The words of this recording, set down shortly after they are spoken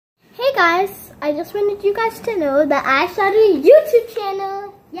Hey guys, I just wanted you guys to know that I started a YouTube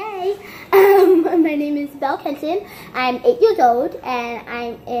channel. Yay! My name is Belle Kenton. I'm 8 years old and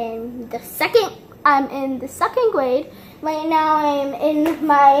I'm in the second grade. Right now I'm in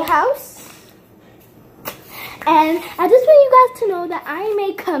my house. And I just want you guys to know that I'm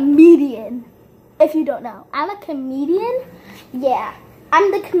a comedian. If you don't know, I'm a comedian. Yeah, I'm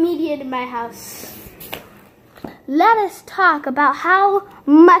the comedian in my house. Let us talk about how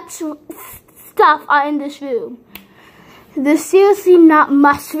much stuff are in this room. There's seriously not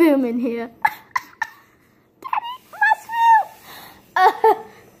mushroom in here. Daddy, mushroom!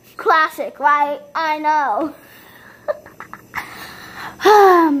 Classic, right? I know.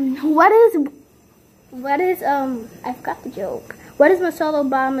 What is I forgot the joke. What is Michelle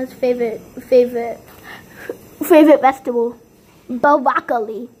Obama's favorite vegetable?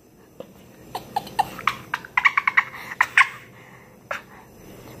 Broccoli.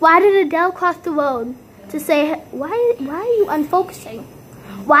 Why did Adele cross the road to say, why are you unfocusing?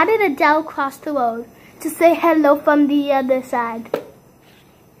 Why did Adele cross the road to say hello from the other side?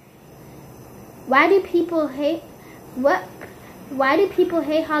 Why do people hate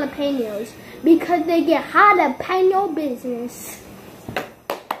jalapenos? Because they get jalapeno business.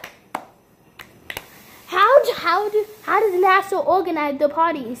 How does NASA organize the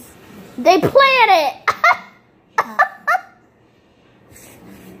parties? They plan it.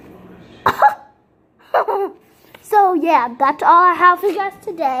 So yeah, that's all I have for you guys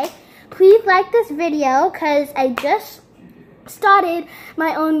today. Please like this video because I just started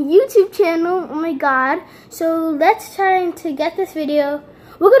my own YouTube channel. Oh my god. So let's try to get this video.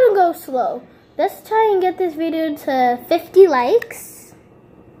 We're gonna go slow. Let's try and get this video to 50 likes.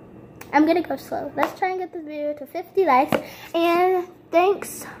 I'm gonna go slow. Let's try and get this video to 50 likes. And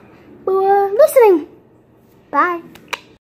thanks for listening. Bye.